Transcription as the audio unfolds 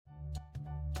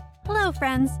Hello,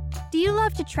 friends. Do you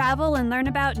love to travel and learn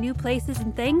about new places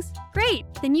and things? Great!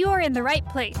 Then you are in the right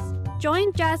place.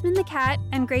 Join Jasmine the cat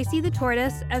and Gracie the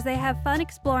tortoise as they have fun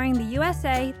exploring the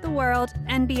USA, the world,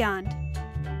 and beyond.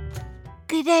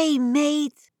 G'day,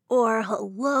 mates, or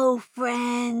hello,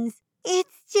 friends.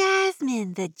 It's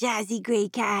Jasmine, the jazzy gray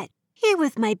cat, here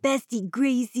with my bestie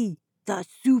Gracie, the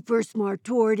super smart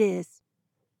tortoise.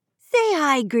 Say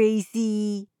hi,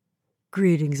 Gracie.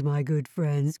 Greetings, my good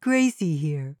friends. Gracie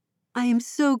here. I am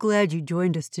so glad you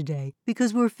joined us today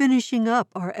because we're finishing up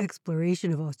our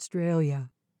exploration of Australia.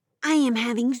 I am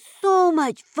having so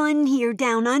much fun here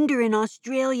down under in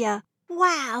Australia.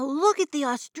 Wow, look at the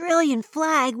Australian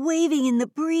flag waving in the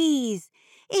breeze.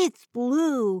 It's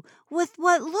blue with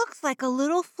what looks like a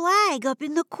little flag up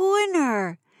in the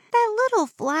corner. That little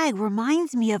flag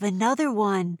reminds me of another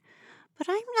one, but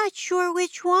I'm not sure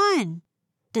which one.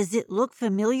 Does it look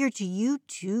familiar to you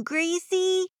too,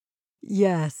 Gracie?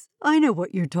 Yes, I know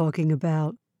what you're talking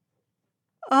about.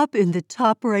 Up in the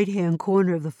top right-hand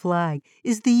corner of the flag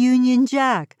is the Union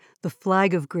Jack, the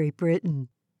flag of Great Britain.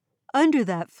 Under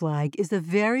that flag is a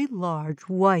very large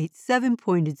white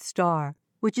 7-pointed star,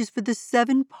 which is for the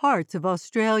 7 parts of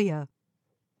Australia.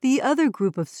 The other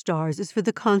group of stars is for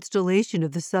the constellation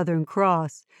of the Southern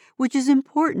Cross, which is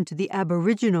important to the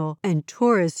Aboriginal and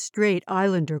Torres Strait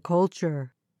Islander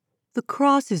culture. The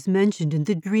cross is mentioned in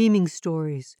the dreaming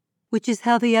stories, which is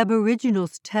how the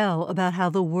Aboriginals tell about how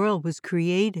the world was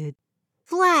created.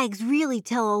 Flags really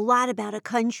tell a lot about a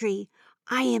country.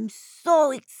 I am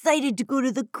so excited to go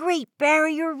to the Great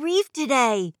Barrier Reef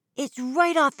today. It's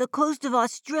right off the coast of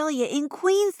Australia in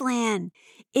Queensland.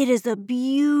 It is a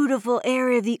beautiful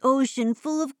area of the ocean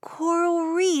full of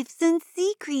coral reefs and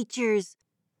sea creatures.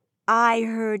 I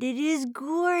heard it is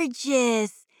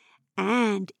gorgeous.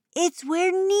 And it's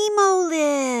where Nemo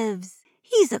lives.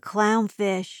 He's a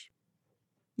clownfish.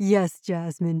 Yes,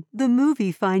 Jasmine, the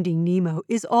movie Finding Nemo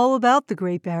is all about the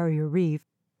Great Barrier Reef.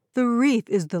 The reef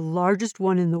is the largest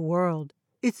one in the world.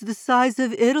 It's the size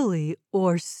of Italy,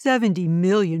 or 70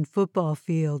 million football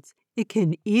fields. It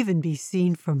can even be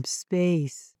seen from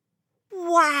space.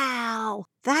 Wow,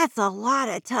 that's a lot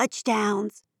of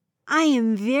touchdowns. I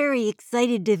am very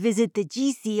excited to visit the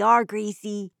GCR,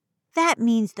 Gracie. That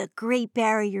means the Great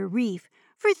Barrier Reef,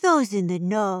 for those in the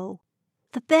know.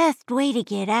 The best way to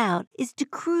get out is to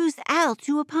cruise out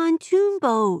to a pontoon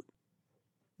boat.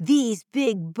 These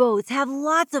big boats have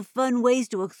lots of fun ways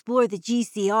to explore the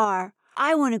GCR.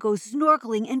 I want to go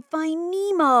snorkeling and find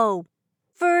Nemo.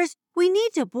 First, we need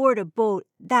to board a boat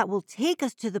that will take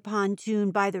us to the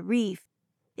pontoon by the reef.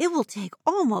 It will take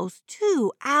almost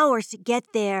 2 hours to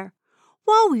get there.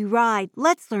 While we ride,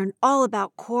 let's learn all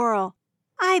about coral.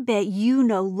 I bet you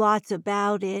know lots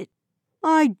about it.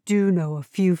 I do know a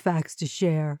few facts to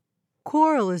share.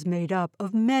 Coral is made up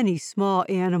of many small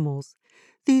animals.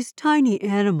 These tiny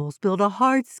animals build a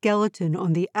hard skeleton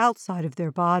on the outside of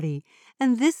their body,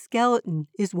 and this skeleton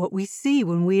is what we see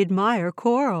when we admire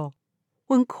coral.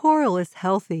 When coral is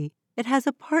healthy, it has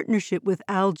a partnership with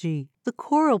algae. The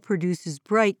coral produces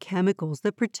bright chemicals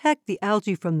that protect the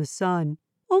algae from the sun,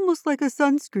 almost like a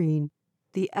sunscreen.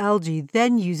 The algae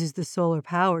then uses the solar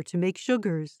power to make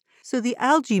sugars. So the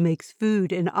algae makes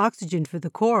food and oxygen for the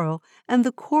coral, and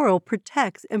the coral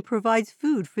protects and provides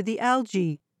food for the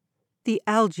algae. The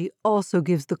algae also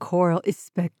gives the coral its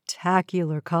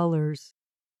spectacular colors.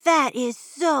 That is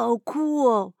so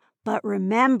cool. But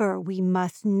remember, we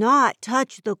must not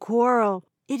touch the coral.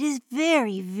 It is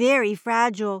very, very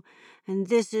fragile. And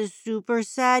this is super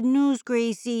sad news,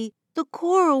 Gracie. The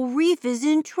coral reef is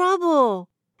in trouble.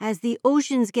 As the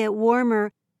oceans get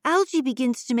warmer, algae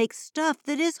begins to make stuff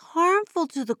that is harmful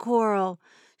to the coral.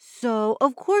 So,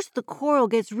 of course, the coral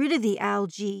gets rid of the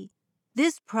algae.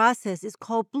 This process is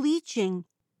called bleaching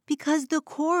because the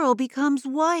coral becomes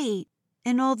white.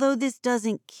 And although this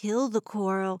doesn't kill the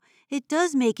coral, it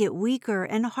does make it weaker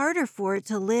and harder for it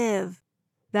to live.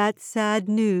 That sad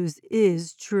news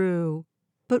is true.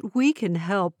 But we can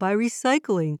help by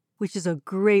recycling, which is a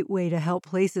great way to help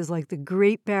places like the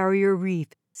Great Barrier Reef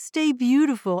stay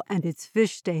beautiful and its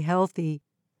fish stay healthy.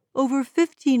 Over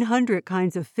 1,500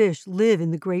 kinds of fish live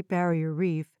in the Great Barrier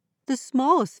Reef. The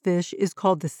smallest fish is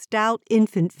called the stout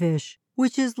infant fish,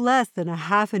 which is less than a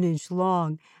half an inch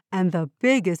long, and the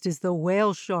biggest is the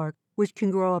whale shark, which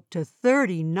can grow up to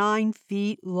 39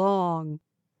 feet long.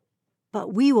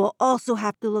 But we will also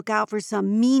have to look out for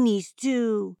some meanies,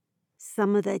 too.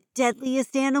 Some of the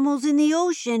deadliest animals in the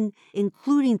ocean,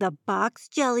 including the box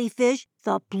jellyfish,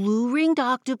 the blue-ringed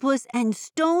octopus, and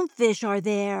stonefish are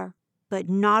there. But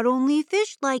not only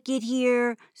fish like it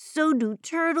here, so do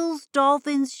turtles,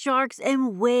 dolphins, sharks,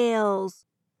 and whales.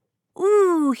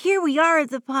 Ooh, here we are at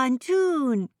the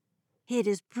pontoon. It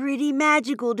is pretty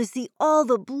magical to see all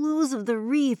the blues of the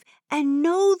reef and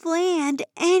no land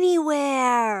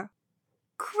anywhere.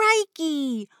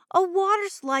 Crikey! A water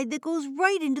slide that goes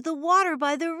right into the water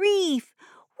by the reef.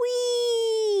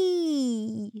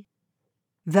 Whee!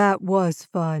 That was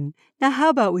fun. Now how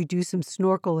about we do some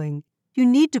snorkeling? You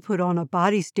need to put on a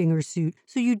body stinger suit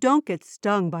so you don't get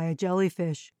stung by a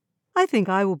jellyfish. I think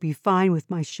I will be fine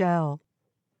with my shell.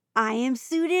 I am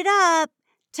suited up.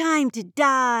 Time to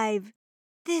dive.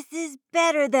 This is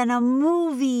better than a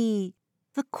movie.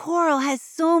 The coral has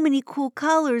so many cool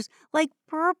colors like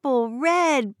purple,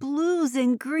 red, blues,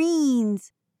 and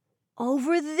greens.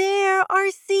 Over there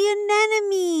are sea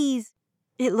anemones.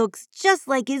 It looks just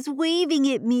like it's waving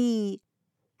at me.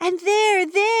 And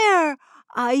there,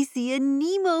 I see a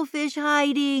Nemo fish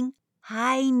hiding.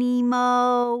 Hi,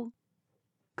 Nemo.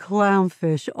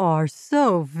 Clownfish are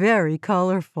so very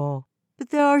colorful, but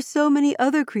there are so many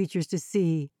other creatures to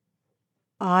see.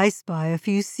 I spy a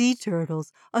few sea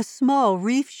turtles, a small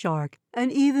reef shark,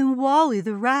 and even Wally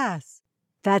the wrasse.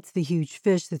 That's the huge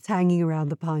fish that's hanging around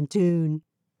the pontoon.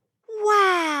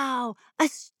 Wow! A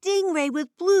stingray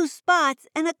with blue spots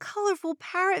and a colorful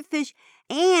parrotfish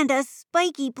and a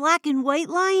spiky black and white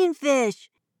lionfish.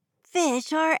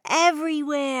 Fish are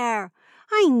everywhere.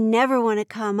 I never want to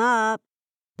come up.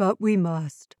 But we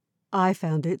must. I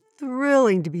found it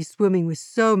thrilling to be swimming with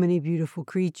so many beautiful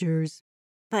creatures.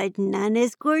 But none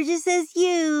as gorgeous as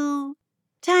you.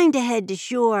 Time to head to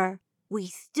shore. We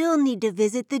still need to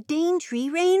visit the Daintree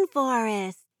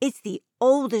rainforest. It's the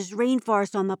oldest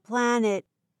rainforest on the planet.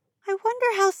 I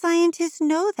wonder how scientists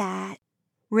know that.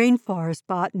 Rainforest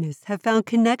botanists have found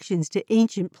connections to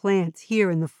ancient plants here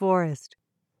in the forest.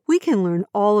 We can learn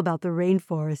all about the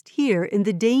rainforest here in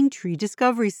the Daintree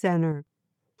Discovery Center.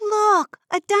 Look,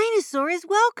 a dinosaur is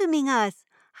welcoming us.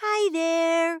 Hi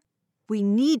there. We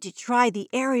need to try the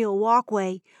aerial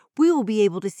walkway. We will be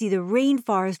able to see the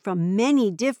rainforest from many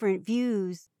different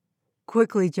views.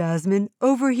 Quickly, Jasmine,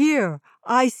 over here.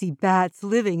 I see bats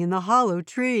living in the hollow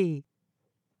tree.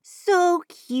 So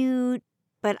cute.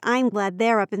 But I'm glad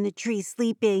they're up in the tree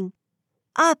sleeping.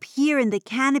 Up here in the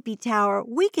canopy tower,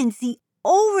 we can see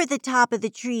over the top of the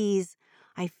trees.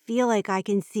 I feel like I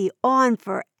can see on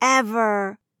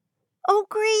forever. Oh,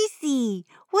 Gracie,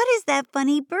 what is that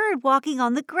funny bird walking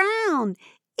on the ground?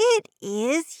 It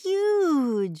is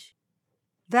huge.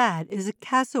 That is a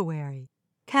cassowary.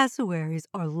 Cassowaries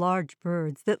are large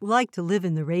birds that like to live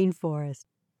in the rainforest.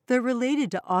 They're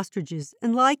related to ostriches,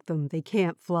 and like them, they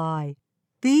can't fly.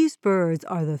 These birds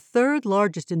are the third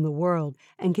largest in the world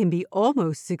and can be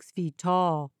almost 6 feet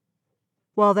tall.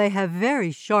 While they have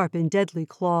very sharp and deadly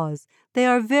claws, they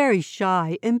are very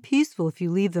shy and peaceful if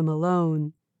you leave them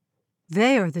alone.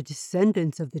 They are the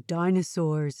descendants of the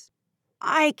dinosaurs.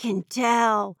 I can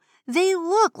tell. They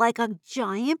look like a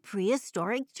giant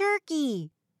prehistoric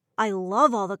turkey. I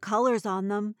love all the colors on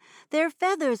them. Their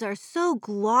feathers are so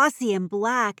glossy and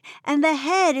black, and the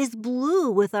head is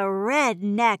blue with a red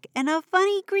neck and a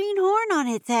funny green horn on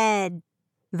its head.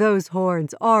 Those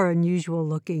horns are unusual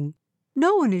looking.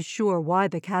 No one is sure why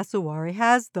the cassowary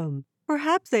has them.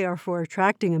 Perhaps they are for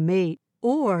attracting a mate,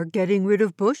 or getting rid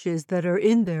of bushes that are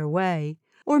in their way,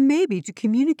 or maybe to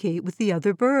communicate with the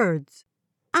other birds.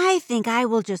 I think I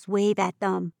will just wave at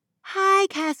them. Hi,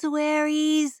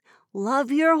 cassowaries.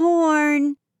 Love your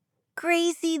horn.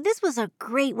 Gracie, this was a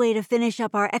great way to finish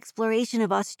up our exploration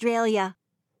of Australia.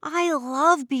 I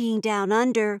love being down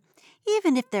under,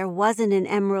 even if there wasn't an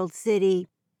Emerald City.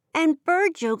 And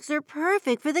bird jokes are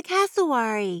perfect for the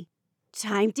cassowary.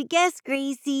 Time to guess,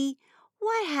 Gracie.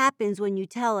 What happens when you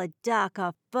tell a duck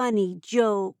a funny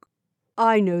joke?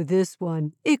 I know this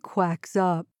one. It quacks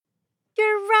up.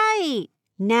 You're right.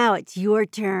 Now it's your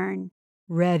turn.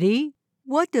 Ready?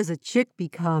 What does a chick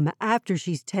become after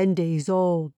she's 10 days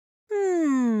old?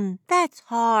 That's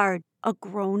hard. A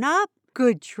grown-up?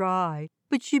 Good try,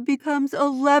 but she becomes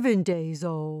 11 days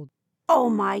old. Oh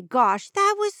my gosh,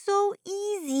 that was so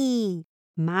easy.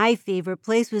 My favorite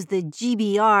place was the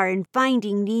GBR in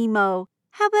Finding Nemo.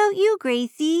 How about you,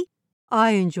 Gracie?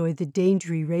 I enjoyed the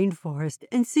Daintree rainforest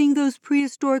and seeing those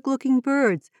prehistoric-looking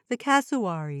birds, the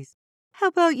cassowaries. How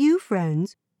about you,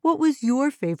 friends? What was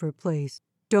your favorite place?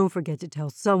 Don't forget to tell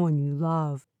someone you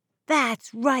love.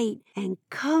 That's right. And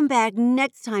come back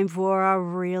next time for a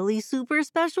really super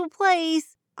special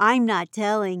place. I'm not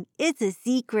telling. It's a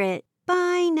secret.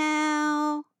 Bye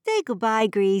now. Say goodbye,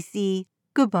 Gracie.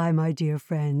 Goodbye, my dear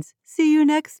friends. See you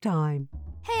next time.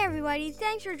 Hey everybody,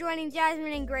 thanks for joining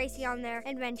Jasmine and Gracie on their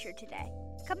adventure today.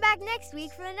 Come back next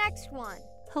week for the next one.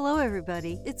 Hello,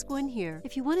 everybody. It's Gwen here.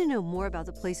 If you want to know more about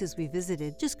the places we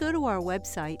visited, just go to our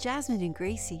website,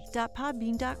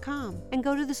 jasmineandgracie.podbean.com, and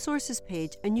go to the sources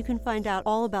page, and you can find out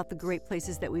all about the great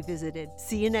places that we visited.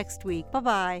 See you next week.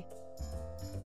 Bye-bye.